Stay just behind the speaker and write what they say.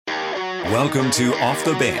Welcome to Off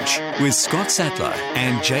the Bench with Scott Sattler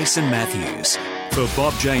and Jason Matthews for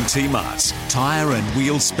Bob Jane T-Mart's tyre and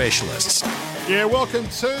wheel specialists. Yeah, welcome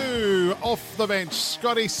to Off the Bench.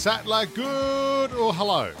 Scotty Sattler, good or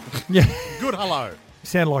hello? Yeah. Good hello.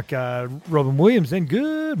 Sound like Robin Williams then.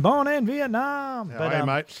 Good morning, Vietnam. How are you,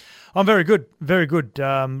 mate? I'm very good, very good.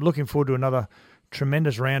 Looking forward to another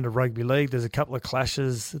tremendous round of rugby league. There's a couple of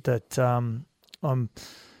clashes that I'm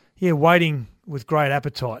waiting with great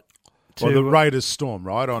appetite. Well, the Raiders Storm,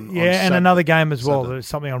 right? On and another game as well. Saturday. There's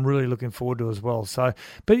something I'm really looking forward to as well. So,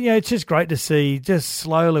 but it's just great to see. Just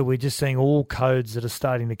slowly, we're just seeing all codes that are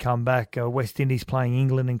starting to come back. West Indies playing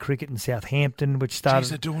England in cricket in Southampton, which started. Jeez,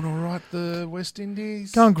 they're doing all right. The West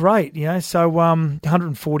Indies going great. So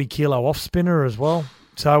 140 kilo off spinner as well.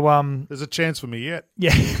 So there's a chance for me yet.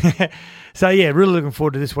 Yeah. So really looking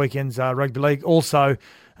forward to this weekend's rugby league. Also,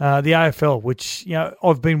 the AFL, which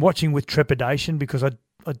I've been watching with trepidation because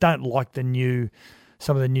I don't like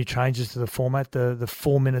some of the new changes to the format, the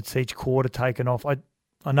 4 minutes each quarter taken off.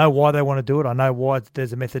 I know why they want to do it. I know why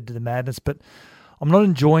there's a method to the madness, but I'm not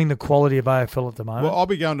enjoying the quality of AFL at the moment. Well, I'll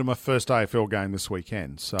be going to my first AFL game this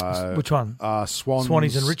weekend. So which one?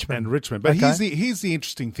 Swannies and Richmond. But okay. here's the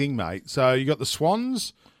interesting thing, mate. So you got the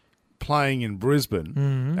Swans playing in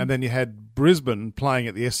Brisbane, and then you had Brisbane playing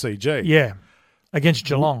at the SCG. Yeah. Against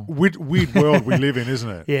Geelong. Weird world we live in, isn't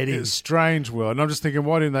it? Yeah, it is. It's a strange world. And I'm just thinking,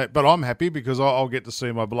 why didn't they? But I'm happy because I'll get to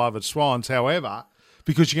see my beloved Swans. However,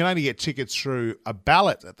 because you can only get tickets through a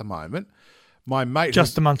ballot at the moment, my mate...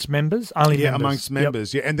 Just amongst members? Only members? Yeah, amongst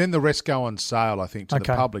members. Yep. Yeah, and then the rest go on sale, I think, to the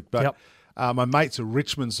public. But my mate's a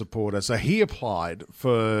Richmond supporter, so he applied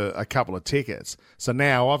for a couple of tickets. So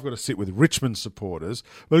now I've got to sit with Richmond supporters.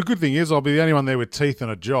 But the good thing is I'll be the only one there with teeth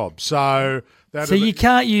and a job. So you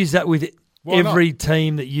can't use that with... Why every not?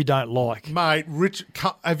 Team that you don't like. Mate,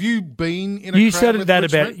 have you been in a you crowd said with that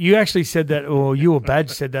Richmond? about you actually said that, or you or Badge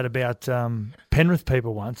said that about Penrith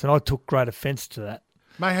people once, and I took great offence to that.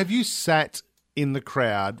 Mate, have you sat in the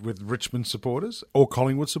crowd with Richmond supporters or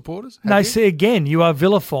Collingwood supporters? See, again, you are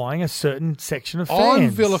vilifying a certain section of fans. I'm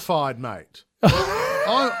vilified, mate.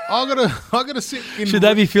 I gotta sit in. Should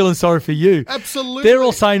they be feeling sorry for you? Absolutely. They're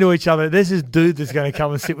all saying to each other, "There's this dude that's going to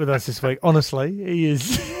come and sit with us this week." Honestly, he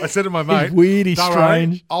is. I said to my mate, he's weird, he's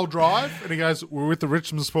strange. Worry, I'll drive, and he goes, "We're with the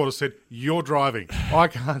Richmond supporters." Said, "You're driving. I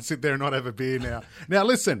can't sit there and not have a beer now." Now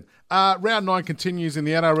listen, round 9 continues in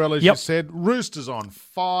the NRL as you said. Roosters on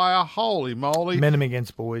fire. Holy moly! Men them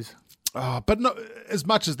against boys. But not as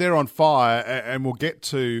much as they're on fire, and we'll get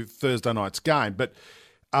to Thursday night's game, but.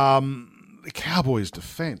 The Cowboys'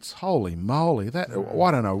 defence, holy moly! I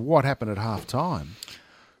don't know what happened at half time.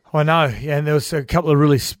 I know, and there was a couple of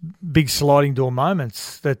really big sliding door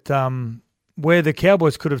moments that where the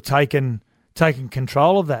Cowboys could have taken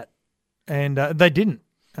control of that, and they didn't.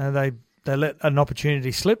 They let an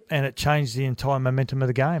opportunity slip, and it changed the entire momentum of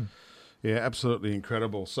the game. Yeah, absolutely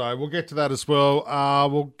incredible. So we'll get to that as well.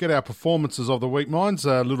 We'll get our performances of the week. Mine's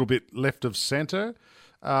a little bit left of centre.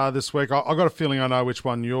 This week, I got a feeling I know which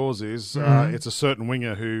one yours is. It's a certain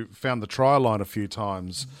winger who found the try line a few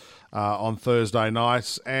times on Thursday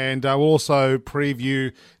night, and we'll also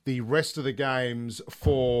preview the rest of the games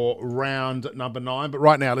for round number 9. But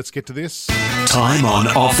right now, let's get to this. Time on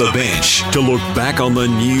Off the Bench to look back on the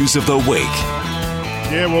news of the week.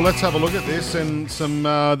 Yeah, well, let's have a look at this and some.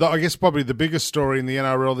 I guess probably the biggest story in the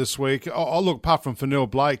NRL this week. Look, apart from Fanil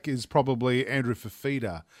Blake, is probably Andrew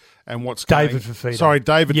Fifita. And what's David Fifita. Sorry,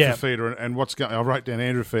 David Fifita, and what's going. I wrote down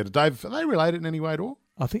Andrew Fifita. Dave, are they related in any way at all?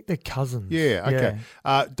 I think they're cousins. Yeah, okay.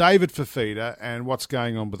 Yeah. David Fifita and what's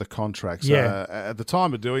going on with the contracts. At the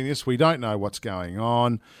time of doing this, we don't know what's going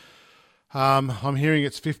on. I'm hearing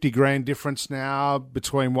it's $50,000 difference now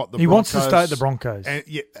between what he wants to stay at the Broncos. And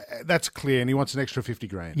that's clear, and he wants an extra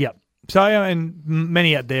 $50,000. Yep. So, and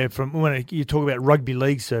many out there from when you talk about rugby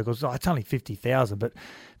league circles, it's only 50,000, but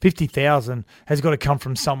 50,000 has got to come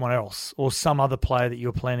from someone else or some other player that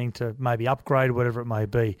you're planning to maybe upgrade, whatever it may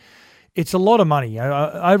be. It's a lot of money.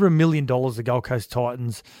 Over $1 million, the Gold Coast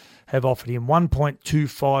Titans have offered him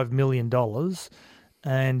 $1.25 million.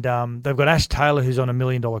 And they've got Ash Taylor, who's on $1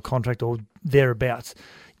 million contract or thereabouts.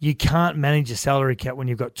 You can't manage a salary cap when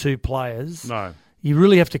you've got two players. No. You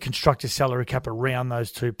really have to construct a salary cap around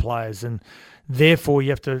those two players, and therefore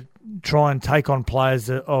you have to try and take on players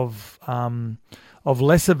of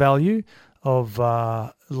lesser value, of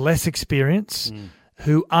less experience,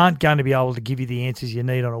 who aren't going to be able to give you the answers you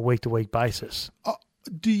need on a week-to-week basis.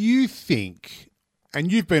 Do you think,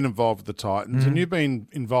 and you've been involved with the Titans, and you've been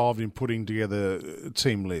involved in putting together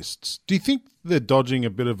team lists, do you think they're dodging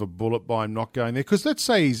a bit of a bullet by him not going there? Because let's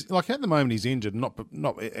say he's, like at the moment he's injured, not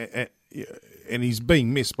and he's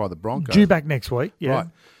being missed by the Broncos. Due back next week, yeah. Right.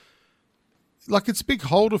 Like, it's a big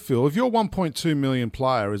hole to fill. If your 1.2 million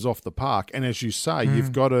player is off the park, and as you say,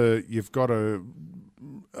 you've got to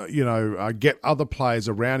get other players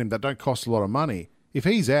around him that don't cost a lot of money. If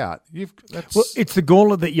he's out, well, it's the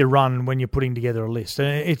gauntlet that you run when you're putting together a list, and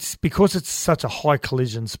it's because it's such a high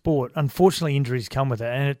collision sport. Unfortunately, injuries come with it,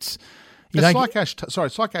 and it's like Ash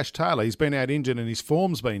Taylor. He's been out injured, and his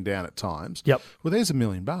form's been down at times. Yep. Well, there's $1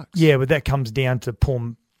 million. Yeah, but that comes down to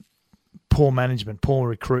poor management, poor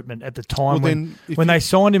recruitment at the time. When they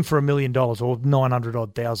signed him for $1 million or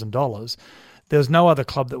 $900,000, there was no other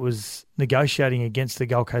club that was negotiating against the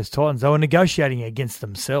Gold Coast Titans. They were negotiating against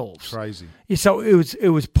themselves. Crazy. Yeah, so it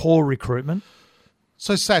was poor recruitment.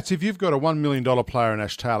 So, Sats, if you've got a $1 million player in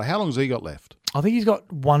Ash Taylor, how long has he got left? I think he's got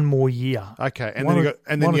one more year. Okay, and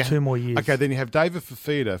then two more years. Okay, then you have David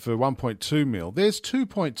Fafita for 1.2 mil. There's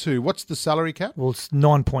 2.2. What's the salary cap? Well, it's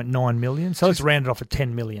 9.9 million, so it's rounded off at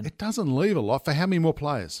 10 million. It doesn't leave a lot. For how many more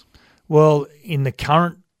players? Well, in the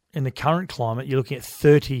current climate, you're looking at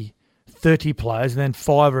 30 players, and then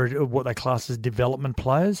 5 are what they class as development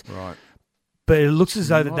players. Right. But it looks as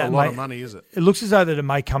though Not a lot of money, is it? It looks as though that it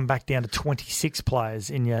may come back down to 26 players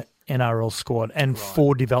in your NRL squad and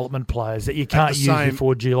 4 development players that you can't use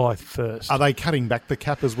before July 1st. Are they cutting back the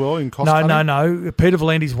cap as well in cost cutting? No. Peter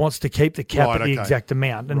V'landys wants to keep the cap at the exact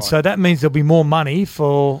amount. And so that means there'll be more money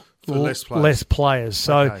for less players.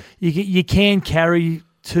 So you can carry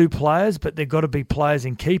 2 players, but they've got to be players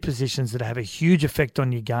in key positions that have a huge effect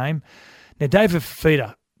on your game. Now, David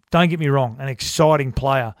Fafita, don't get me wrong, an exciting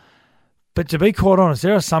player. But to be quite honest,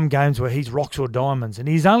 there are some games where he's rocks or diamonds, and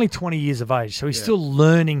he's only 20 years of age, so he's still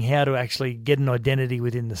learning how to actually get an identity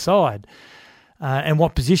within the side and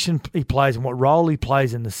what position he plays and what role he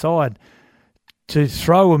plays in the side. To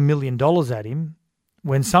throw $1 million at him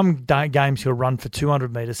when some games he'll run for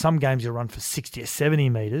 200 metres, some games he'll run for 60 or 70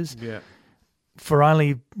 metres, for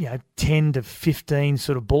only 10 to 15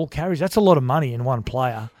 sort of ball carries, that's a lot of money in one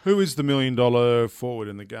player. Who is the $1 million forward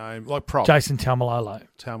in the game? Like prop? Jason Taumalolo.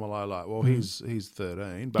 Well, he's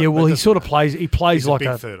 13. But he sort of plays. He plays like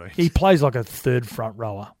a 13. He plays like a third front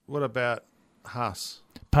rower. What about Haas?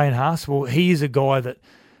 Payne Haas. Well, he is a guy that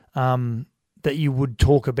that you would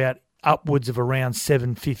talk about upwards of around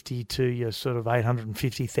 $750 to your sort of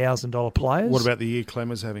 $850,000 players. What about the year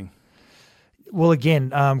Clemmer's having? Well,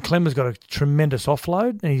 again, Clemmer's got a tremendous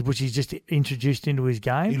offload, which he's just introduced into his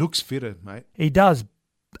game. He looks fitter, mate. He does.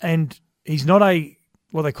 And he's not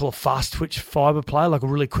what they call a fast twitch fibre player, like a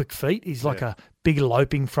really quick feet. He's like a big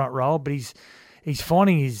loping front rower, but he's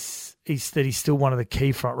finding that he's still one of the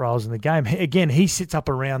key front rowers in the game. Again, he sits up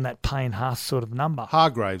around that Payne Haas sort of number.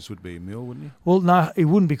 Hargraves would be a mil, wouldn't he? Well, no, he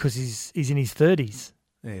wouldn't because he's in his 30s.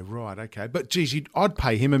 Yeah, right, okay. But, geez, I'd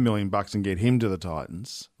pay him $1 million and get him to the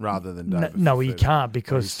Titans rather than David. No, you can't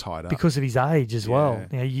because of his age as well.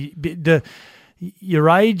 Your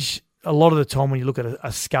age, a lot of the time when you look at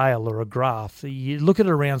a scale or a graph, you look at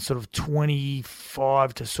it around sort of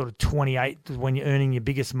 25 to sort of 28 when you're earning your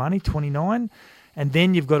biggest money, 29, and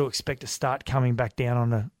then you've got to expect to start coming back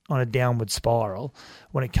down on a downward spiral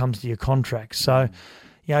when it comes to your contract. So...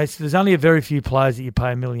 there's only a very few players that you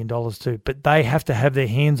pay $1 million to, but they have to have their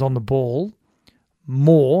hands on the ball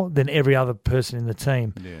more than every other person in the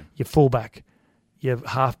team. Yeah. Your fullback, your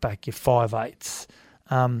halfback, your 5'8",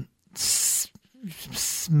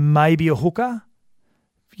 maybe a hooker,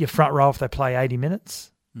 your front row if they play 80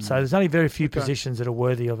 minutes. So there's only very few positions that are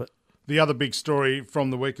worthy of it. The other big story from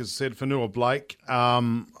the week, as I said, Fanua Blake.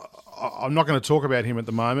 I'm not going to talk about him at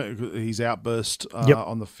the moment. He's outburst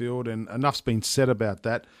on the field, and enough's been said about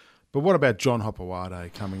that. But what about John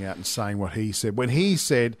Hopewade coming out and saying what he said? When he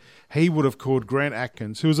said he would have called Grant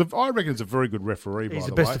Atkins, who I reckon is a very good referee, by the way. He's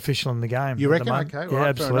the best official in the game. You reckon? Okay, yeah, right,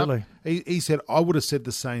 absolutely. He said, I would have said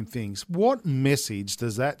the same things. What message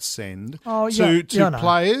does that send to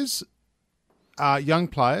players, young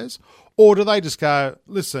players? Or do they just go,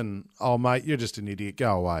 listen, oh, mate, you're just an idiot,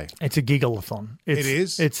 go away? It's a giggle-a-thon. It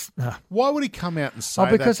is? Why would he come out and say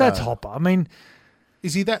that? Because that's Hopper. I mean...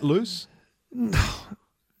 Is he that loose?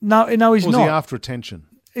 No, he's not. Or is he after attention?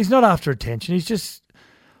 He's not after attention. He's just...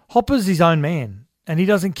 Hopper's his own man, and he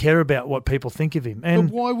doesn't care about what people think of him.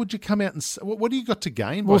 And but why would you come out and say... What do you got to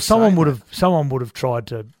gain by someone would have tried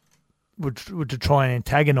to... Would try and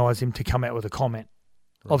antagonise him to come out with a comment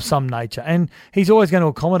of some nature, and he's always going to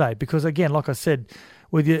accommodate because, again, like I said,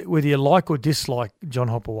 whether you like or dislike John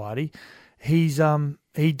Hopewade, he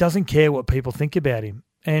doesn't care what people think about him,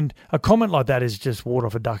 and a comment like that is just water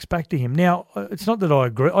off a duck's back to him. Now, it's not that I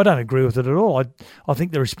agree; I don't agree with it at all. I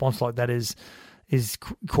think the response like that is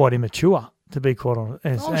quite immature, to be quite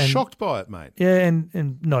honest. I was shocked by it, mate. Yeah,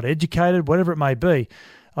 and not educated, whatever it may be.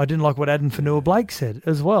 I didn't like what Adam Fanua-Blake said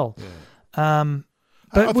as well. Yeah.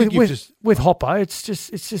 But with Hopper, it's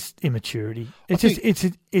just immaturity.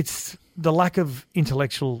 It's the lack of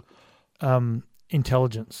intellectual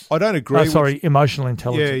intelligence. I don't agree. Emotional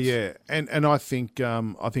intelligence. Yeah. And I think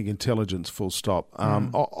intelligence. Full stop.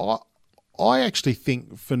 I actually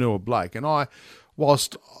think Fanua-Blake, and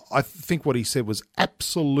whilst I think what he said was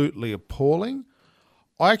absolutely appalling,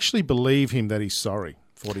 I actually believe him that he's sorry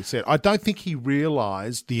for what he said. I don't think he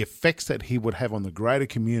realised the effects that he would have on the greater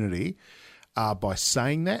community by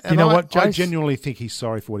saying that. And what, Jace? I genuinely think he's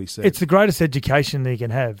sorry for what he said. It's the greatest education that he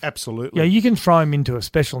can have. Absolutely. Yeah, you can throw him into a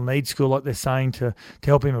special needs school, like they're saying, to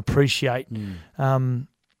help him appreciate and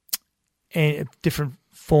different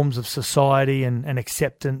forms of society and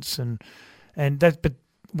acceptance and that. But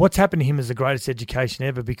what's happened to him is the greatest education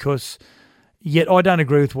ever, because yet I don't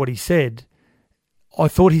agree with what he said. I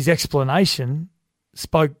thought his explanation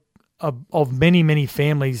spoke of many, many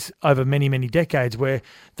families over many, many decades where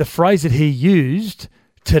the phrase that he used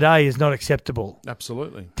today is not acceptable.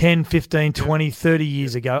 Absolutely. 10, 15, 20, 30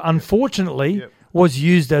 years ago, unfortunately, was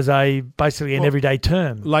used as basically an everyday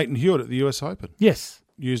term. Leighton Hewitt at the US Open. Yes.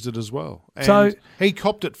 Used it as well. And so he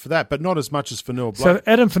copped it for that, but not as much as Fanua-Blake. So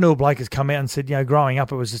Adam Fanua-Blake has come out and said, growing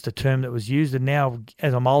up it was just a term that was used, and now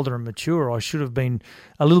as I'm older and mature, I should have been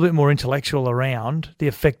a little bit more intellectual around the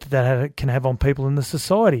effect that can have on people in the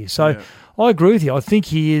society. So I agree with you. I think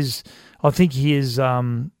he is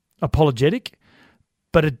apologetic,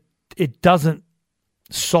 but it doesn't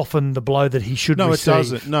soften the blow that he should receive. No, it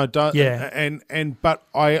doesn't. No, it doesn't. Yeah. But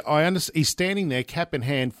I understand. He's standing there, cap in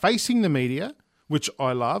hand, facing the media, which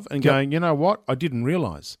I love, and going, you know what? I didn't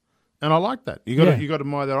realise, and I like that. You got to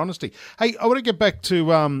admire that honesty. Hey, I want to get back to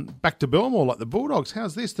Belmore, like the Bulldogs.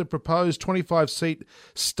 How's this? The proposed 25-seat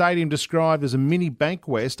stadium described as a mini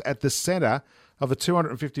Bankwest at the centre of a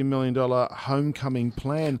 $250 million homecoming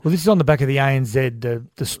plan. Well, this is on the back of the ANZ,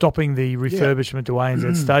 the stopping the refurbishment to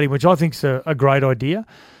ANZ Stadium, which I think is a great idea.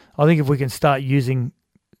 I think if we can start using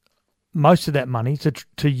most of that money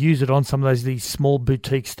to use it on some of these small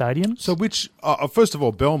boutique stadiums. So first of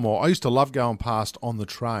all, Belmore, I used to love going past on the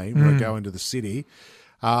train when I go into the city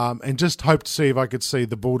and just hope to see if I could see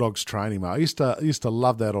the Bulldogs training. I used to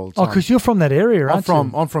love that all the time. Oh, because you're from that area, aren't you?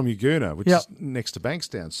 I'm from Yagoona, which is next to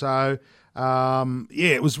Bankstown. So,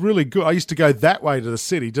 it was really good. I used to go that way to the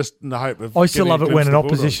city just in the hope of I used to love it when an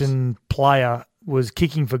opposition player was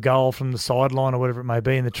kicking for goal from the sideline or whatever it may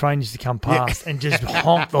be, and the train used to come past and just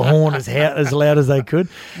honk the horn as loud as they could.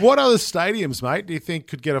 What other stadiums, mate, do you think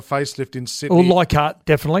could get a facelift in Sydney? Well, Leichhardt,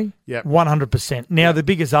 definitely. Yeah, 100%. Now, the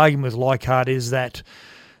biggest argument with Leichhardt is that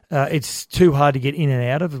it's too hard to get in and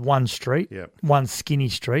out of one street, one skinny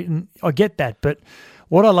street, and I get that, but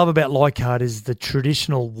what I love about Leichhardt is the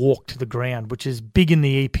traditional walk to the ground, which is big in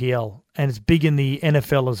the EPL and it's big in the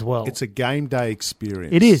NFL as well. It's a game day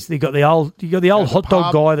experience. It is. You got the old hot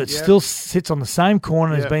dog guy that still sits on the same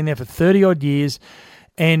corner and has been there for 30 odd years,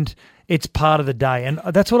 and it's part of the day. And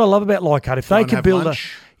that's what I love about Leichhardt. If they could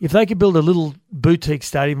build a little boutique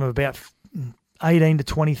stadium of about 18 to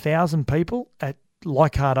 20,000 people at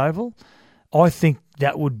Leichhardt Oval, I think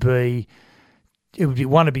that would be. It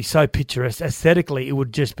would be so picturesque. Aesthetically, it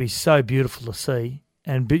would just be so beautiful to see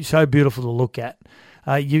and so beautiful to look at.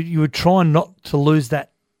 You would try not to lose the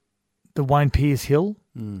Wayne Pearce Hill.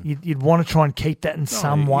 You'd want to try and keep that in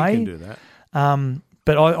some way. You can do that.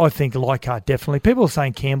 But I think Leichhardt definitely. People are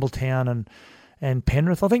saying Campbelltown and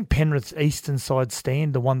Penrith. I think Penrith's eastern side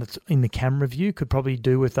stand, the one that's in the camera view, could probably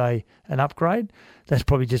do with an upgrade. That's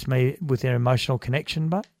probably just me with their emotional connection,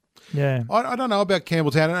 but... Yeah, I don't know about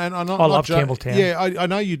Campbelltown, and I love Campbelltown. Yeah, I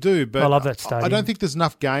know you do, but I love that stadium. I don't think there's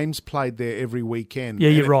enough games played there every weekend. Yeah,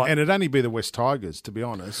 you're right. And it'd only be the West Tigers, to be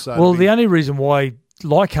honest. So the only reason why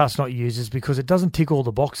Leichhardt's not used is because it doesn't tick all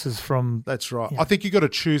the boxes from... That's right. I think you've got to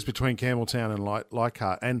choose between Campbelltown and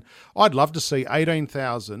Leichhardt. And I'd love to see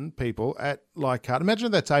 18,000 people at Leichhardt. Imagine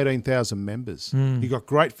if that's 18,000 members. You've got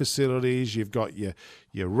great facilities. You've got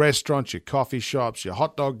your restaurants, your coffee shops, your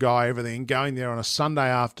hot dog guy, everything going there on a Sunday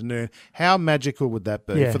afternoon. How magical would that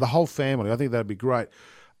be for the whole family? I think that'd be great.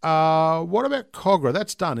 What about Cogra?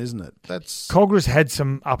 That's done, isn't it? Cogra's had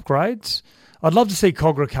some upgrades. I'd love to see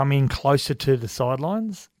Cogra come in closer to the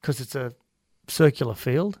sidelines because it's a circular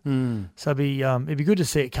field. So it'd be good to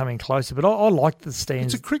see it coming closer. But I like the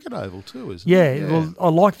stands. It's a cricket oval too, isn't it? Yeah, well, I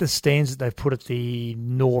like the stands that they've put at the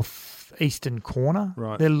northeastern corner.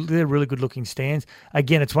 Right. They're really good-looking stands.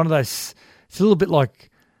 Again, it's one of those... It's a little bit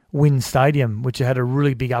like Wynn Stadium, which had a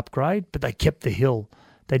really big upgrade, but they kept the hill.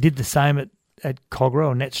 They did the same at Cogra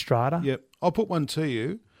or Net Strata. Yep. I'll put one to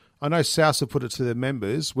you. I know South have put it to their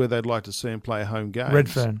members where they'd like to see them play home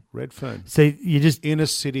games. Redfern. See, you just inner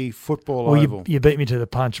city football oval. You beat me to the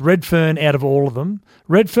punch. Redfern, out of all of them,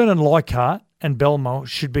 Redfern and Leichhardt and Belmont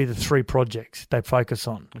should be the three projects they focus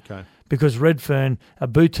on. Okay. Because Redfern, a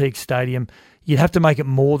boutique stadium, you'd have to make it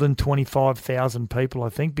more than 25,000 people, I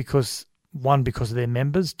think, because of their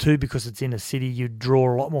members, two, because it's in a city, you'd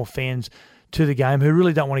draw a lot more fans to the game who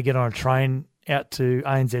really don't want to get on a train out to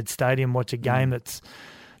ANZ Stadium, watch a game it's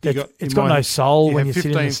got no soul when you sit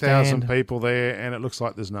in the stand. 15,000 people there, and it looks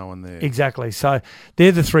like there's no one there. Exactly. So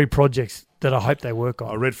they're the three projects that I hope they work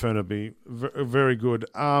on. Redfern would be very good.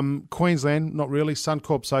 Queensland, not really.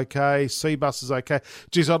 Suncorp's okay. Seabus is okay.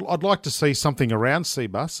 Geez, I'd like to see something around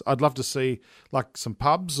Seabus. I'd love to see like some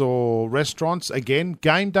pubs or restaurants. Again,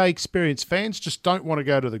 game day experience. Fans just don't want to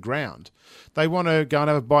go to the ground. They want to go and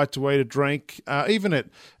have a bite to eat, a drink. Even at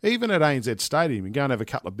ANZ Stadium, you go and have a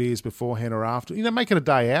couple of beers beforehand or after. Make it a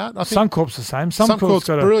day out. I think Suncorp's the same. Suncorp's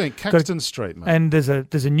brilliant. Caxton Street, mate. And there's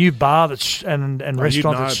a new bar and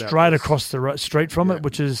restaurant that's straight across the street from it,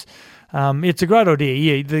 which is it's a great idea.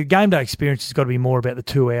 Yeah, the game day experience has got to be more about the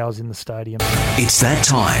 2 hours in the stadium. It's that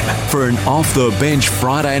time for an Off the Bench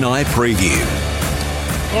Friday night preview.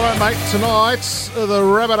 All right, mate. Tonight, the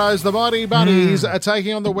Rabbitohs, the Mighty Bunnies, are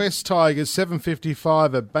taking on the West Tigers,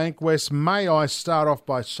 7:55 at Bankwest. May I start off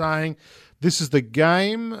by saying this is the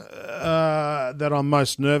game that I'm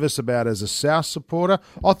most nervous about as a South supporter.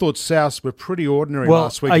 I thought Souths were pretty ordinary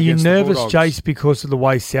last week against the Bulldogs. Are you nervous, Jace, because of the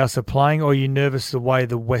way Souths are playing, or are you nervous the way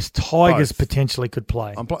the West Tigers potentially could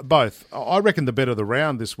play? Both. I reckon the bet of the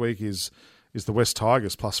round this week is the West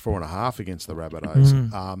Tigers plus 4.5 against the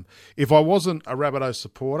Rabbitohs. If I wasn't a Rabbitohs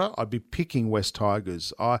supporter, I'd be picking West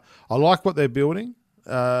Tigers. I like what they're building,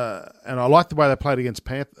 and I like the way they played against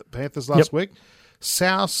Panthers last week.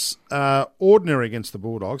 South's ordinary against the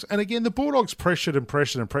Bulldogs. And again, the Bulldogs pressured, but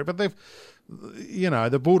the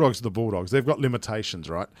Bulldogs are the Bulldogs. They've got limitations,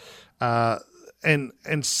 right? And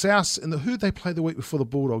South's, who they played the week before the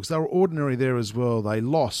Bulldogs, they were ordinary there as well. They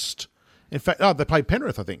lost. In fact, they played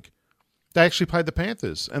Penrith, I think. They actually played the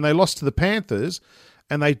Panthers, and they lost to the Panthers,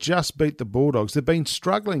 and they just beat the Bulldogs. They've been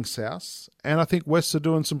struggling, South, and I think West Tigers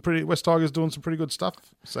doing some pretty good stuff.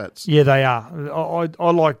 Sats. Yeah, they are.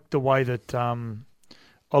 I like the way that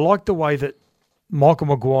Michael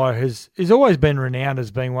Maguire has always been renowned as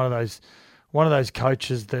being one of those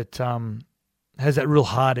coaches that has that real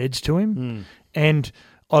hard edge to him, and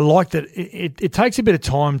I like that it takes a bit of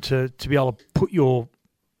time to be able to put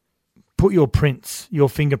your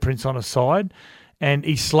fingerprints on a side, and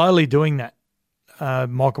he's slowly doing that,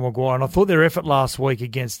 Michael Maguire. And I thought their effort last week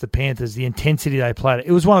against the Panthers, the intensity they played,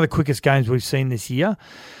 it was one of the quickest games we've seen this year.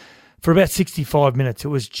 For about 65 minutes, it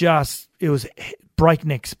was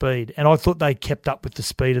breakneck speed, and I thought they kept up with the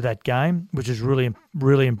speed of that game, which is really,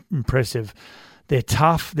 really impressive. They're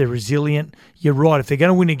tough, they're resilient. You're right, if they're going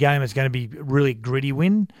to win a game, it's going to be a really gritty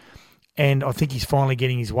win. And I think he's finally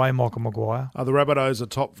getting his way, Michael Maguire. Are the Rabbitohs a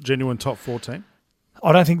genuine top 4 team?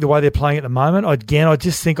 I don't think the way they're playing at the moment. Again, I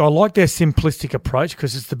just think I like their simplistic approach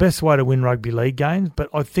because it's the best way to win rugby league games. But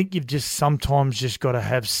I think you've just sometimes just got to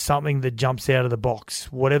have something that jumps out of the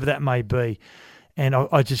box, whatever that may be. And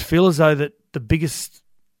I just feel as though that the biggest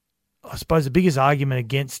argument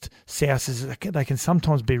against South is that they can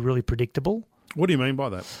sometimes be really predictable. What do you mean by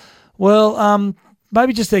that? Well,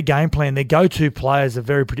 maybe just their game plan. Their go-to players are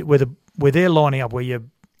very predictable. Where they're lining up, where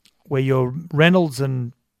you're Reynolds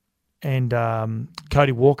and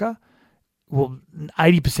Cody Walker, well,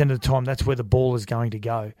 80% of the time that's where the ball is going to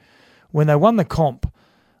go. When they won the comp,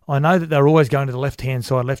 I know that they were always going to the left-hand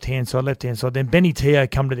side. Then Benny Teo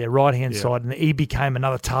come to their right-hand side, and he became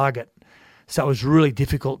another target. So it was really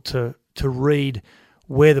difficult to read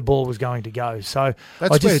where the ball was going to go. So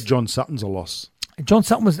that's where John Sutton's a loss. John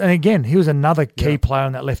Sutton was, and again, he was another key player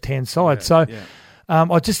on that left-hand side.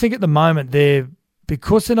 I just think at the moment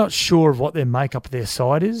because they're not sure of what their makeup of their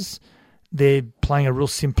side is, they're playing a real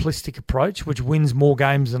simplistic approach, which wins more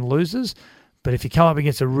games than loses. But if you come up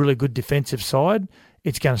against a really good defensive side,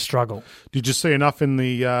 it's going to struggle. Did you see enough in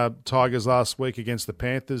the Tigers last week against the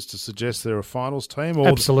Panthers to suggest they're a finals team? Or,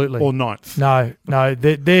 absolutely. Or ninth? No,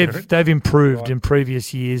 they've improved in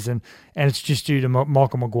previous years, and it's just due to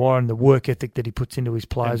Michael Maguire and the work ethic that he puts into his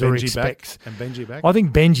players or expects. And Benji back? I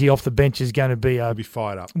think Benji off the bench is going to be He'll be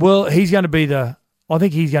fired up. Well, he's going to be I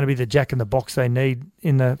think he's going to be the jack in the box they need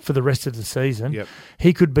for the rest of the season. Yep.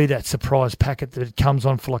 He could be that surprise packet that comes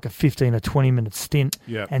on for like a 15 or 20-minute stint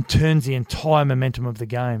and turns the entire momentum of the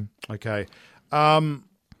game. Okay.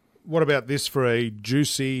 What about this for a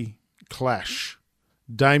juicy clash?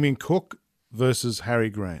 Damien Cook versus Harry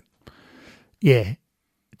Grant. Yeah.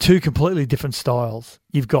 two completely different styles.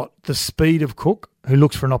 You've got the speed of Cook, who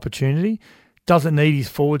looks for an opportunity, doesn't need his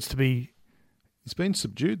forwards to be... He's been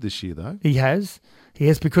subdued this year, though. He has,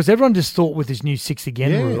 because everyone just thought with his new 6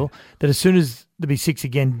 again rule that as soon as there be 6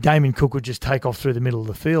 again, Damien Cook would just take off through the middle of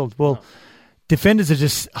the field. Well, defenders are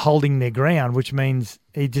just holding their ground, which means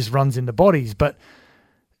he just runs into bodies. But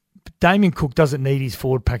Damien Cook doesn't need his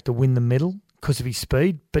forward pack to win the middle because of his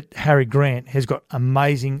speed, but Harry Grant has got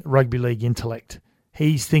amazing rugby league intellect.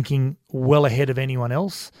 He's thinking well ahead of anyone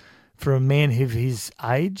else. For a man of his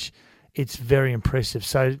age, it's very impressive.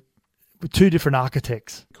 So, two different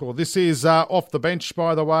architects. Cool. This is Off the Bench,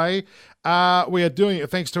 by the way. We are doing it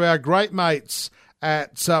thanks to our great mates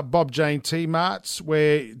at Bob Jane T-Marts,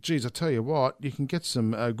 where, geez, I tell you what, you can get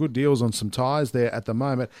some good deals on some tyres there at the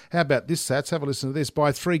moment. How about this, Sats? Have a listen to this.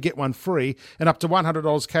 Buy 3, get 1 free, and up to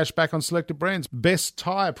 $100 cash back on selected brands. Best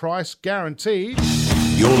tyre price guaranteed.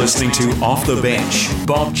 You're listening to Off the Bench.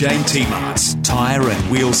 Bob Jane T-Marts, tyre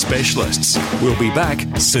and wheel specialists. We'll be back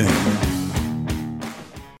soon.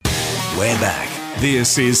 We're back.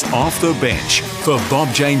 This is Off the Bench for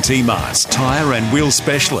Bob Jane T-Marts, tyre and wheel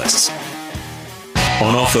specialists.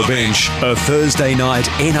 On Off the Bench, a Thursday night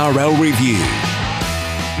NRL review.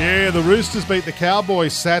 Yeah, the Roosters beat the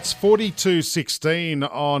Cowboys, Sats, 42-16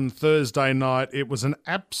 on Thursday night. It was an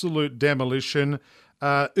absolute demolition.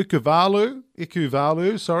 Matty Ikuvalu,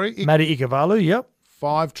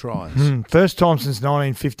 5 tries. First time since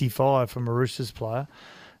 1955 from a Roosters player.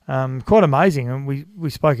 Quite amazing. And we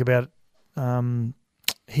spoke about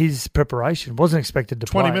his preparation. Wasn't expected to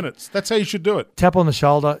 20 play. 20 minutes. That's how you should do it. Tap on the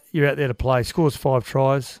shoulder, you're out there to play. Scores 5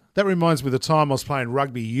 tries. That reminds me of the time I was playing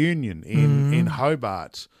rugby union in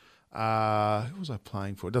Hobart. Who was I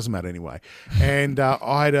playing for? It doesn't matter anyway. And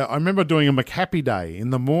I remember doing a McHappy Day in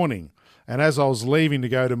the morning. And as I was leaving to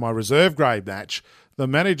go to my reserve grade match, the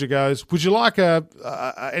manager goes, "Would you like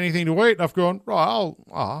anything to eat?" And I've gone, "Right,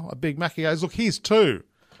 a Big Mac." He goes, "Look, here's 2.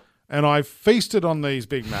 And I feasted on these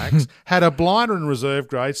Big Macs, had a blinder in reserve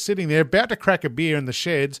grade, sitting there about to crack a beer in the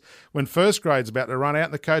sheds when first grade's about to run out,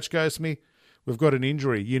 and the coach goes to me, "We've got an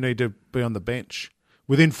injury. You need to be on the bench."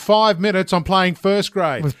 Within 5 minutes, I'm playing first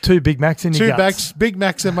grade. With 2 Big Macs in your guts. 2 Big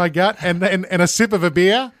Macs in my gut and a sip of a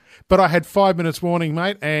beer. But I had 5 minutes warning,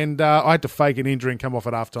 mate, and I had to fake an injury and come off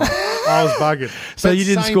at halftime. I was buggered. So you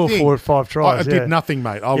didn't score 4 or 5 tries? I did nothing,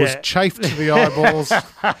 mate. I was chafed to the eyeballs.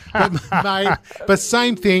 But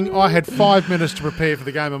same thing, I had 5 minutes to prepare for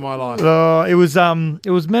the game of my life. It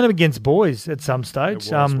was men against boys at some stage.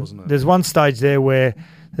 It was, wasn't it? There's one stage there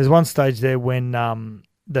when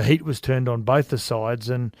the heat was turned on both the sides,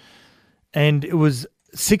 and it was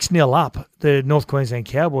 6-0 up, the North Queensland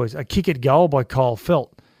Cowboys. A kick at goal by Kyle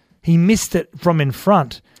Felt. He missed it from in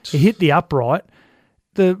front. He hit the upright.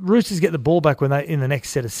 The Roosters get the ball back when they in the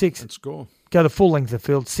next set of 6. And score. Go the full length of the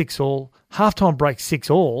field, 6-all. Halftime break,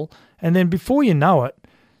 6-all. And then before you know it,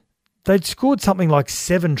 they'd scored something like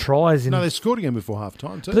 7 tries. No, they scored again before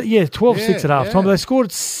halftime too. 12-6 at halftime. But they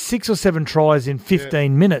scored 6 or 7 tries in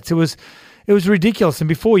 15 minutes. It was ridiculous. And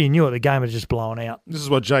before you knew it, the game had just blown out. This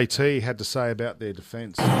is what JT had to say about their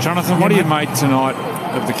defence. Jonathan, what do you make tonight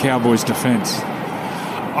of the Cowboys' defence?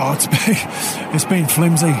 Oh, it's been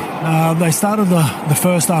flimsy. They started the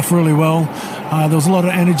first half really well. There was a lot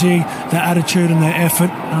of energy. Their attitude and their effort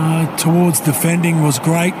towards defending was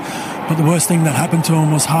great. But the worst thing that happened to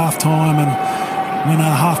them was halftime. And when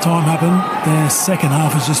halftime happened, their second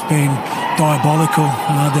half has just been diabolical.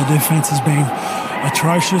 Their defence has been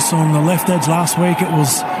atrocious on the left edge. Last week it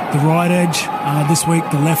was the right edge. This week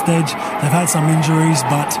the left edge. They've had some injuries,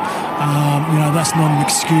 but that's not an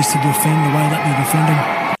excuse to defend the way that they're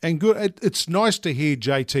defending. And good. It's nice to hear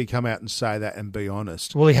JT come out and say that and be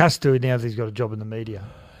honest. Well, he has to now that he's got a job in the media.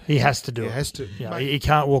 He has to do it. He has to. He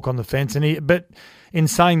can't walk on the fence. But in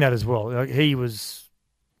saying that as well, he was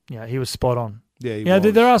spot on. Yeah, he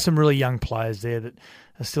was. There are some really young players there that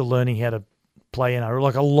are still learning how to play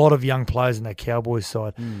like a lot of young players in that Cowboys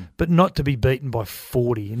side, but not to be beaten by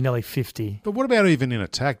 40, nearly 50. But what about even in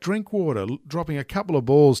attack? Drinkwater dropping a couple of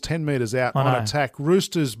balls 10 metres out on attack.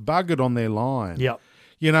 Roosters buggered on their line. Yep.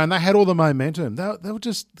 And they had all the momentum. They were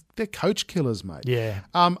they're coach killers, mate. Yeah.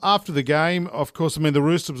 After the game, of course, the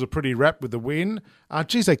Roosters were pretty wrapped with the win.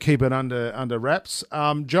 They keep it under wraps.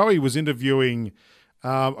 Joey was interviewing.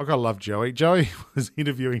 I've got to love Joey. Joey was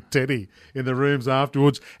interviewing Teddy in the rooms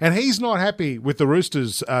afterwards, and he's not happy with the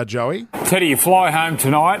Roosters, Joey. Teddy, you fly home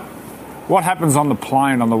tonight. What happens on the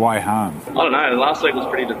plane on the way home? I don't know. Last week was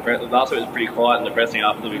pretty quiet and depressing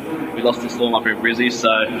after we lost the Storm up in Brizzy, so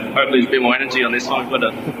hopefully there's a bit more energy on this one. We've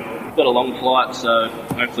got a long flight, so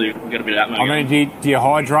hopefully we'll get a bit of that. Do you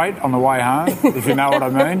hydrate on the way home, if you know what I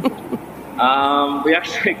mean? We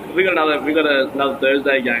got another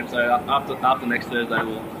Thursday game, so after next Thursday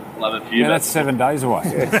we'll have a few. Yeah, that's 7 days away.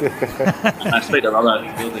 I speak to Rotto.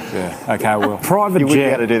 Yeah. Okay, well, private You jet. wouldn't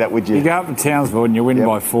be able to do that, would you? You go up to Townsville and you win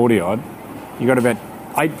by 40-odd. You got about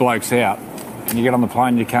 8 blokes out. And you get on the plane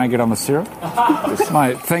and you can't get on the syrup.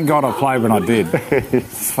 Mate, thank God I played when I did.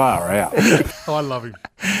 It's far out. I love him.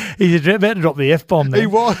 He's about to drop the F-bomb there. He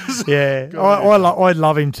was. Yeah. I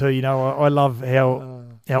love him too. You know, I love how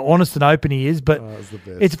honest and open he is. But it's the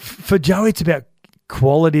best. it's for Joe, it's about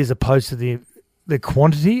quality as opposed to the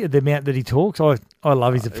quantity, the amount that he talks. I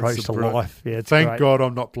love his approach to life. Yeah, it's Thank great. God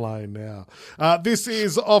I'm not playing now. This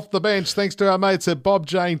is Off the Bench. Thanks to our mates at Bob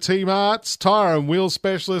Jane T-Marts, Tyre and Wheel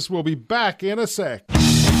Specialists. We'll be back in a sec.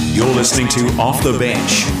 You're listening to Off the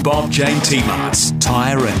Bench. Bob Jane T-Marts,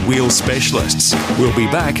 Tyre and Wheel Specialists. We'll be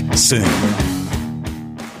back soon.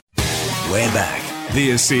 We're back.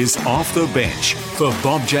 This is Off the Bench for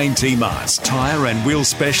Bob Jane T-Marts, Tyre and Wheel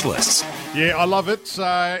Specialists. Yeah, I love it.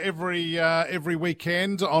 Every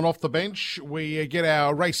weekend on Off the Bench, we get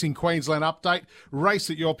our Racing Queensland update. Race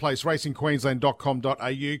at your place,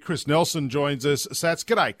 racingqueensland.com.au. Chris Nelson joins us. Sats,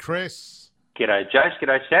 g'day, Chris. G'day, Jace.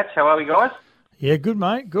 G'day, Sats. How are we, guys? Yeah, good,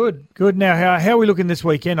 mate. Good. Now, how are we looking this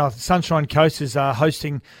weekend? Sunshine Coast is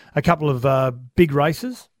hosting a couple of big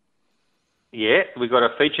races. Yeah, we've got a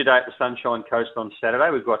feature day at the Sunshine Coast on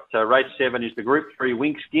Saturday. We've got race 7 is the Group 3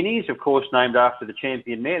 Winx Guineas, of course, named after the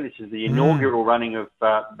champion mare. This is the inaugural running of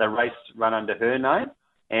the race run under her name.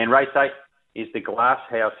 And race 8 is the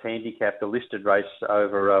Glasshouse Handicap, the listed race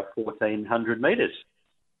over 1,400 metres.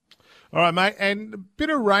 All right, mate. And a bit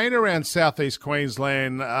of rain around southeast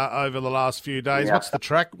Queensland over the last few days. Yeah. What's the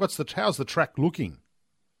track? How's the track looking?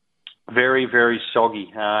 Very, very soggy.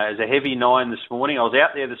 It was a heavy 9 this morning. I was out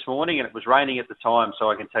there this morning and it was raining at the time,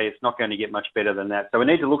 so I can tell you it's not going to get much better than that. So we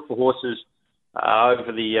need to look for horses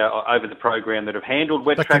over the program that have handled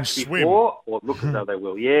wet tracks before, or look as though they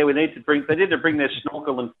will. Yeah, they need to bring their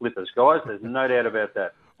snorkel and flippers, guys. There's no doubt about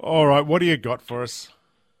that. All right, what do you got for us?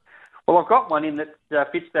 Well, I've got one in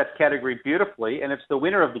that fits that category beautifully, and it's the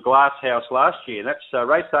winner of the Glasshouse last year. That's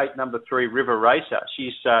race 8, number 3, River Racer.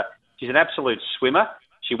 She's an absolute swimmer.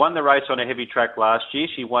 She won the race on a heavy track last year.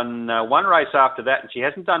 She won one race after that, and she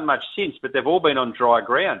hasn't done much since, but they've all been on dry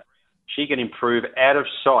ground. She can improve out of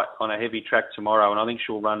sight on a heavy track tomorrow, and I think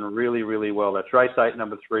she'll run really, really well. That's race 8,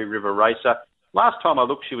 number 3, River Racer. Last time I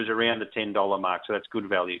looked, she was around the $10 mark, so that's good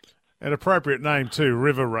value. An appropriate name too,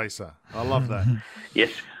 River Racer. I love that.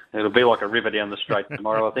 Yes. It'll be like a river down the straight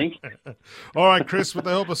tomorrow, I think. All right, Chris, with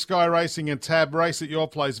the help of Sky Racing and Tab, race at your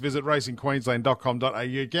place. Visit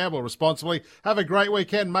racingqueensland.com.au. Gamble responsibly. Have a great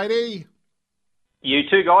weekend, matey. You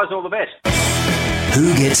too, guys. All the best.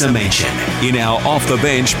 Who gets a mention in our Off the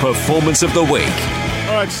Bench Performance of the Week?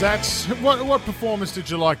 All right, Sats, what performance did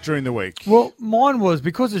you like during the week? Well, mine was,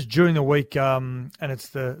 because it's during the week and it's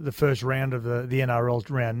the first round of the NRL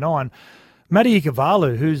round 9, Matty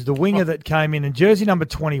Ikavalu, who's the winger that came in jersey number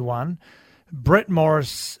 21. Brett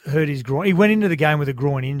Morris hurt his groin. He went into the game with a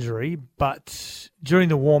groin injury, but during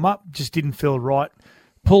the warm-up just didn't feel right.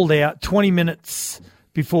 Pulled out 20 minutes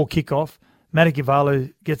before kickoff. Matty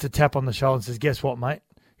Ikavalu gets a tap on the shoulder and says, guess what, mate?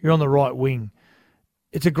 You're on the right wing.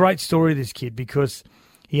 It's a great story, this kid, because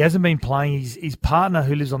he hasn't been playing. His partner,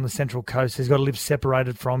 who lives on the Central Coast, has got to live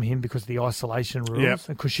separated from him because of the isolation rules,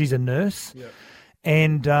 because she's a nurse. Yep.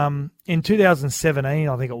 And in 2017,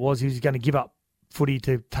 I think it was, he was going to give up footy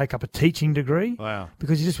to take up a teaching degree. Wow.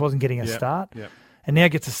 Because he just wasn't getting a start. Yep. And now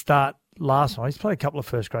gets a start last night. He's played a couple of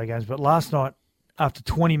first-grade games, but last night, after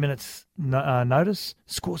 20 minutes notice,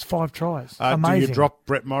 scores 5 tries. Amazing. Do you drop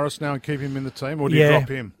Brett Morris now and keep him in the team, or do you drop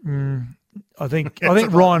him? I think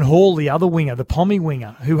Ryan Hall, the other winger, the Pommy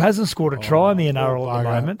winger, who hasn't scored a try in the NRL at the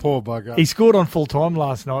moment. Poor bugger. He scored on full time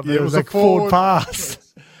last night, but it was a forward pass.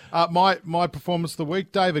 My performance of the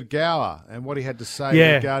week, David Gower, and what he had to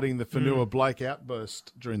say regarding the Fanua Blake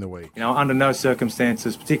outburst during the week. You know, under no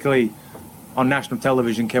circumstances, particularly on national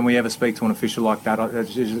television, can we ever speak to an official like that.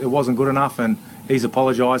 It wasn't good enough, and he's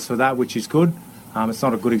apologised for that, which is good. It's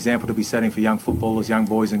not a good example to be setting for young footballers, young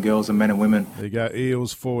boys and girls and men and women. There you go,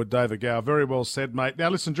 Eels forward David Gower. Very well said, mate. Now,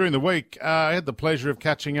 listen, during the week, I had the pleasure of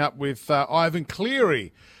catching up with Ivan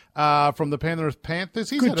Cleary from the Penrith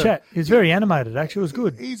Panthers. Good chat. He was very animated, actually. It was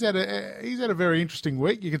good. He's had a very interesting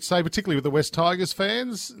week, you could say, particularly with the West Tigers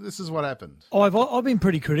fans. This is what happened. I've been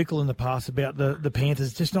pretty critical in the past about the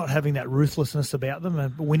Panthers just not having that ruthlessness about them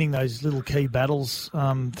and winning those little key battles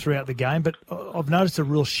throughout the game. But I've noticed a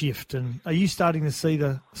real shift. And are you starting to see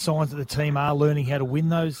the signs that the team are learning how to win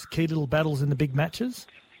those key little battles in the big matches?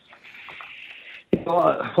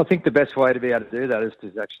 Well, I think the best way to be able to do that is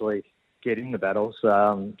to actually get in the battles.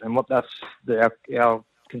 And what our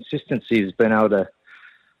consistency has been able to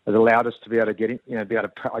has allowed us to be able to get in, be able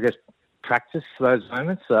to practice those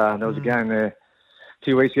moments. There was a game there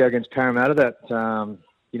 2 weeks ago against Parramatta that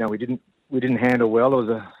we didn't handle well. There was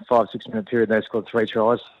a 5-6 minute period. They scored 3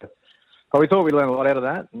 tries, but we thought we learned a lot out of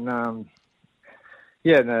that. And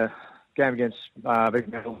in the game against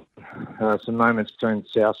Big Metal, some moments between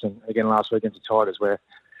South and again last week against the Tigers where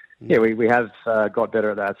we have got better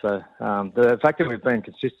at that. So the fact that we've been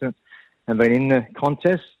consistent and been in the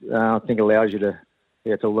contest, I think allows you to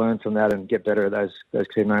learn from that and get better at those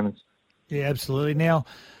key moments. Yeah, absolutely. Now,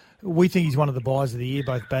 we think he's one of the buys of the year,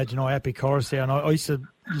 both Badge and I, Happy Coruscant. And I used to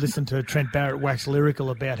listen to Trent Barrett wax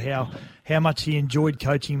lyrical about how much he enjoyed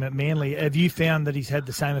coaching him at Manly. Have you found that he's had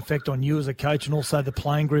the same effect on you as a coach and also the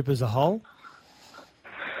playing group as a whole?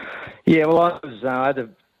 Yeah, well, I had the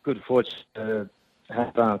good fortune to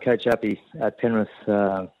have Coach Happy at Penrith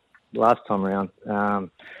last time around.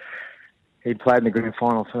 He played in the grand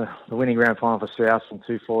final the winning grand final for South in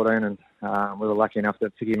 2014, and we were lucky enough to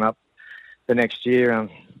pick him up the next year.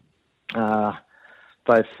 I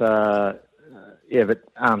left after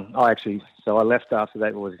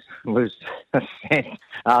that was sent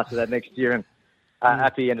after that next year, and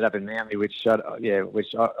Happy ended up in Manly, which I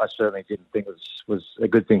certainly didn't think was a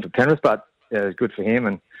good thing for Penrith, but it was good for him,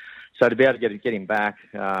 and so to be able to get him back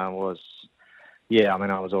I was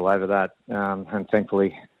all over that, and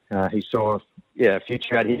thankfully he saw a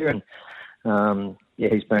future out here, and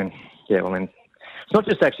he's been it's not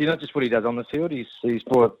just what he does on the field. He's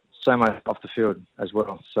brought so much off the field as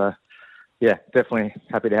well. So, yeah, definitely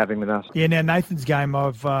happy to have him with us. Yeah, now Nathan's game,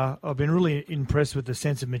 I've been really impressed with the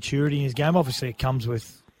sense of maturity in his game. Obviously, it comes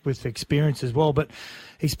with experience as well, but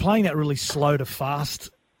he's playing that really slow to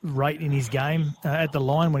fast rate in his game at the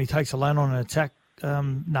line when he takes a lane on an attack.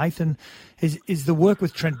 Nathan, is the work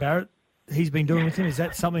with Trent Barrett he's been doing with him, is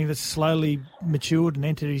that something that's slowly matured and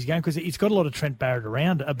entered his game? Because he's got a lot of Trent Barrett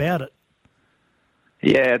around about it.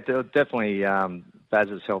 Yeah, definitely. Baz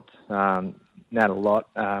has helped Nat a lot.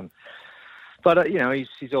 But he's in his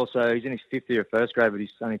 5th year of first grade, but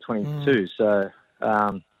he's only 22. So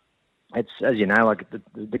it's, as you know, like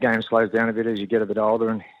the game slows down a bit as you get a bit older.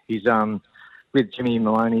 And he's with Jimmy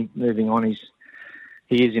Maloney moving on.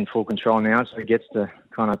 He is in full control now, so he gets to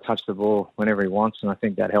kind of touch the ball whenever he wants. And I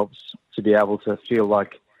think that helps to be able to feel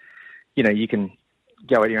like you can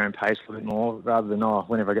go at your own pace a little bit more rather than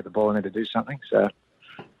whenever I get the ball I need to do something. So.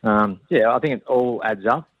 I think it all adds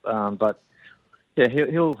up, but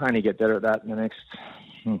he'll only get better at that in the next,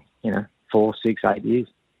 4, 6, 8 years.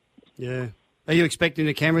 Yeah. Are you expecting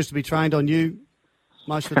the cameras to be trained on you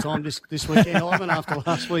most of the time this weekend, Ivan, after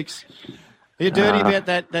last week's? Are you dirty about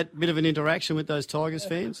that bit of an interaction with those Tigers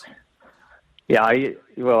fans? Yeah,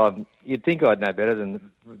 you'd think I'd know better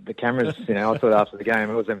than the cameras. I thought after the game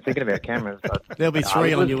I wasn't thinking about cameras. But, there'll be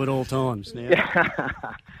 3 on you at all times now. Yeah.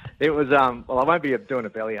 It was, I won't be doing a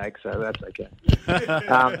bellyache, so that's okay.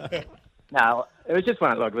 No, it was just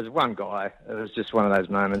it was one guy. It was just one of those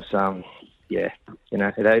moments. It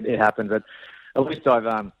happened, but at least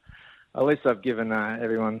I've given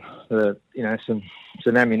everyone some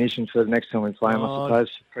ammunition for the next time we play them, I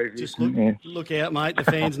suppose. Just look out, mate. The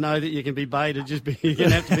fans know that you can be baited. You're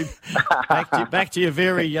going to have to be back to your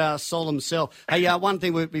very solemn self. Hey, one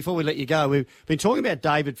thing before we let you go, we've been talking about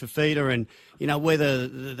David Fifita and whether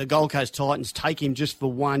the Gold Coast Titans take him just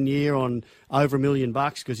for 1 year on over $1 million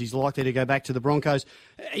because he's likely to go back to the Broncos.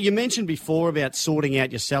 You mentioned before about sorting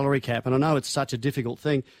out your salary cap, and I know it's such a difficult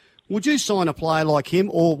thing. Would you sign a player like him,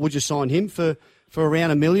 or would you sign him for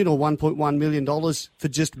around $1 million or $1.1 million for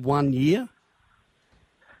just 1 year?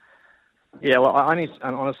 Yeah, well, I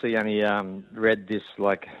honestly only read this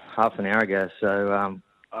like half an hour ago, so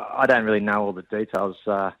I don't really know all the details.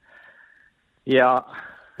 But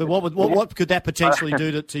what could that potentially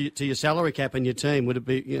do to your salary cap and your team? Would it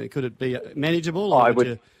be could it be manageable? Or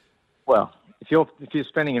Well, if you're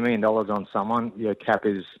spending $1 million on someone, your cap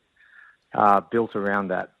is built around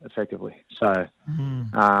that effectively. So,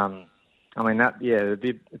 it's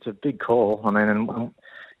a big call. I mean, and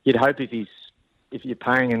you'd hope if you're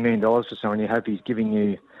paying $1 million for someone, you hope he's giving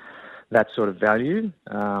you that sort of value.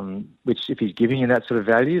 Which, if he's giving you that sort of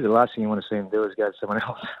value, the last thing you want to see him do is go to someone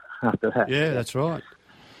else after that. Yeah, that's right.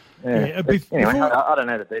 Yeah. Anyway, I don't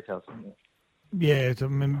know the details. Yeah,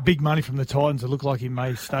 big money from the Titans. It looked like he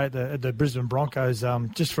may stay at the Brisbane Broncos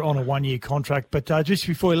just on a 1 year contract. But just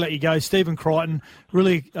before we let you go, Stephen Crichton,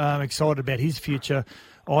 really excited about his future.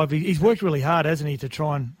 He's worked really hard, hasn't he, to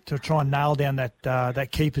try and nail down that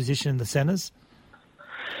key position in the centres?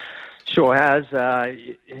 Sure has.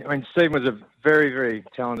 Stephen was a very, very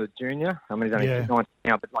talented junior. I mean, he's only 19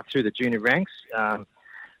 now, but like through the junior ranks.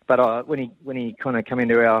 But when he kind of came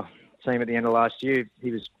into our team at the end of last year,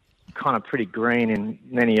 he was kind of pretty green in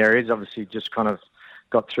many areas. Obviously, just kind of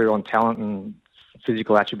got through on talent and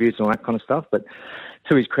physical attributes and all that kind of stuff. But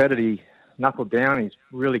to his credit, he knuckled down. He's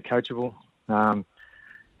really coachable.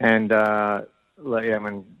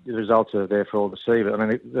 The results are there for all to see. But I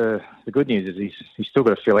mean, the good news is he's still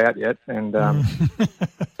got to fill out yet, and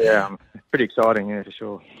pretty exciting, for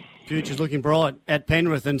sure. Future's looking bright at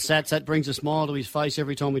Penrith, and Sats, that brings a smile to his face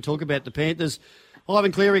every time we talk about the Panthers.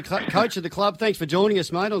 Ivan Cleary, coach of the club, thanks for joining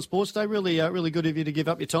us, mate, on Sports Day. Really, really good of you to give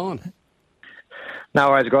up your time. No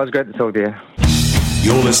worries, guys. Great to talk to you.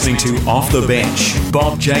 You're listening to Off the Bench.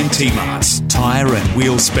 Bob Jane T-Marts, tyre and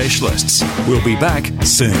wheel specialists. We'll be back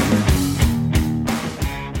soon.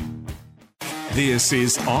 This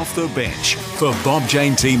is Off the Bench for Bob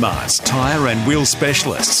Jane T-Marts, tyre and wheel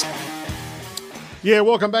specialists. Yeah,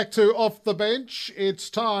 welcome back to Off the Bench.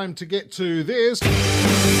 It's time to get to this.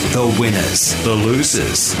 The winners, the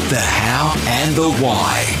losers, the how and the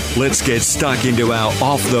why. Let's get stuck into our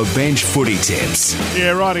Off the Bench footy tips.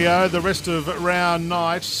 Yeah, rightio. The rest of round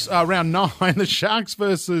 9, the Sharks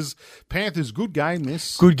versus Panthers. Good game,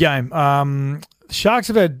 this. Good game. The Sharks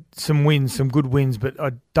have had some wins, some good wins, but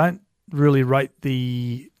I don't really rate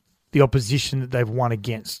the opposition that they've won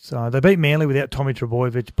against. They beat Manly without Tommy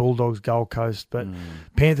Trbojevic, Bulldogs, Gold Coast, but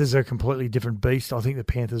Panthers are a completely different beast. I think the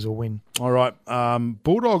Panthers will win. All right.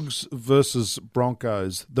 Bulldogs versus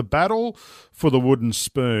Broncos. The battle for the wooden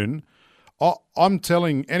spoon. I'm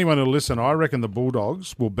telling anyone who'll listen, I reckon the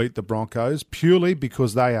Bulldogs will beat the Broncos purely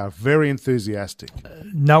because they are very enthusiastic.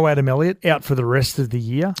 No Adam Elliott, out for the rest of the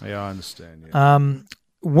year. Yeah, I understand. Yeah.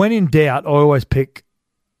 When in doubt,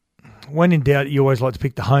 you always like to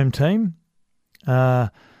pick the home team.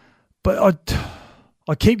 But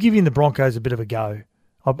I keep giving the Broncos a bit of a go.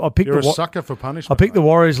 You're a sucker for punishment. I picked the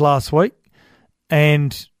Warriors last week,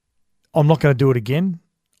 and I'm not going to do it again.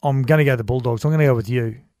 I'm going to go the Bulldogs. I'm going to go with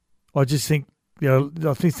you. I just think,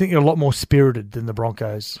 I think they're a lot more spirited than the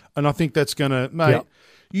Broncos. And I think that's going to, mate. Yep.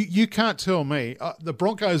 You can't tell me. The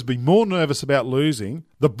Broncos will be more nervous about losing.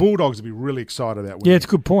 The Bulldogs will be really excited about winning. Yeah, it's a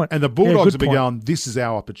good point. And the Bulldogs will be going, this is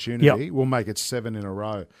our opportunity. Yep. We'll make it 7 in a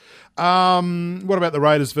row. What about the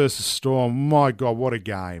Raiders versus Storm? My God, what a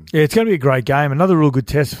game. Yeah, it's going to be a great game. Another real good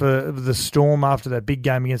test for the Storm after that big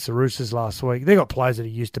game against the Roosters last week. They've got players that are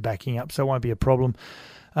used to backing up, so it won't be a problem.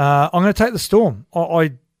 I'm going to take the Storm.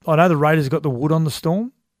 I know the Raiders got the wood on the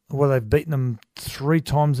Storm. Well, they've beaten them 3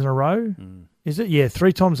 times in a row. Is it? Yeah,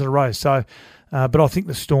 3 times in a row. So, but I think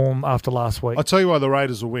the Storm after last week. I'll tell you why the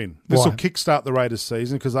Raiders will win. This will kickstart the Raiders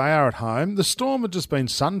season because they are at home. The Storm have just been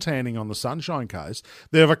suntanning on the Sunshine Coast.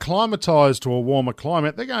 They've acclimatised to a warmer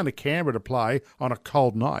climate. They're going to Canberra to play on a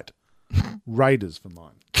cold night. Raiders for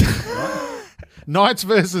mine. Right? Knights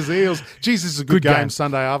versus Eels. Jeez, this is a good game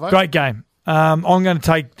Sunday, Arvo. Great game. I'm going to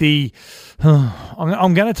take the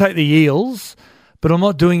Eels, but I'm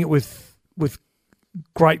not doing it with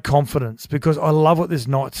great confidence because I love what this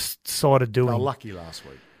Knights side are doing. They were lucky last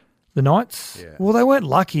week. The Knights? Yeah. Well, they weren't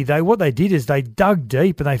lucky. What they did is they dug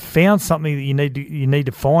deep and they found something that you need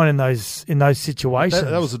to find in those situations.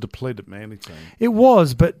 That was a depleted Manly team. It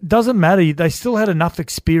was, but doesn't matter. They still had enough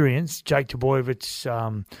experience. Jake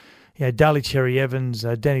Trbojevic, Daly Cherry Evans,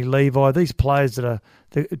 Danny Levi, these players that are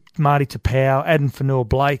Marty Tapau, Adam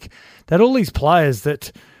Fanua-Blake. They had all these players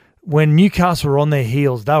that when Newcastle were on their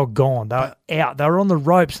heels, they were gone. They were out. They were on the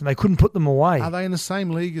ropes and they couldn't put them away. Are they in the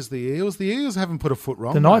same league as the Eels? The Eels haven't put a foot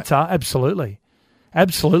wrong. The Knights are, absolutely.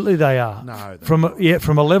 Absolutely they are. No. From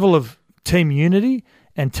a level of team unity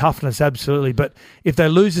and toughness, absolutely. But if they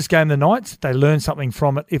lose this game, the Knights, they learn something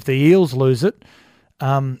from it. If the Eels lose it,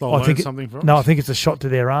 I think it's a shot to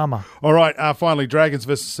their armour. All right, finally, Dragons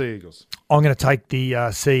versus Sea Eagles. I'm going to take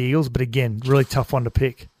the Sea Eagles, but again, really tough one to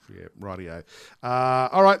pick. Yeah, rightio.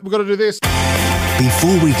 All right, we've got to do this.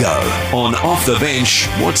 Before we go, on Off the Bench,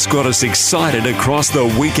 what's got us excited across the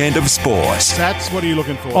weekend of sport? Sats, what are you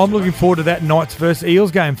looking for? I'm looking forward to that Knights versus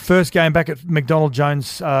Eels game. First game back at McDonald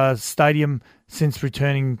Jones Stadium since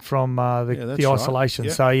returning from the isolation.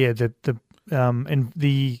 Right. Yeah. So, and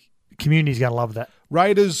the community's going to love that.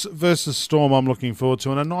 Raiders versus Storm I'm looking forward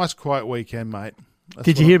to, and a nice quiet weekend, mate.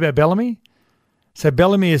 Did you hear about Bellamy? So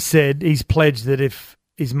Bellamy has said he's pledged that if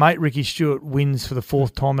his mate Ricky Stewart wins for the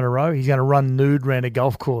 4th time in a row, he's going to run nude around a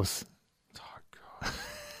golf course. Oh,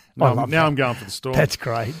 God. Now I'm going for the Storm. That's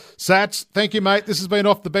great. Sats, thank you, mate. This has been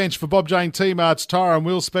Off the Bench for Bob Jane T-Marts, tyre and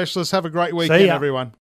wheel specialist. Have a great weekend, everyone.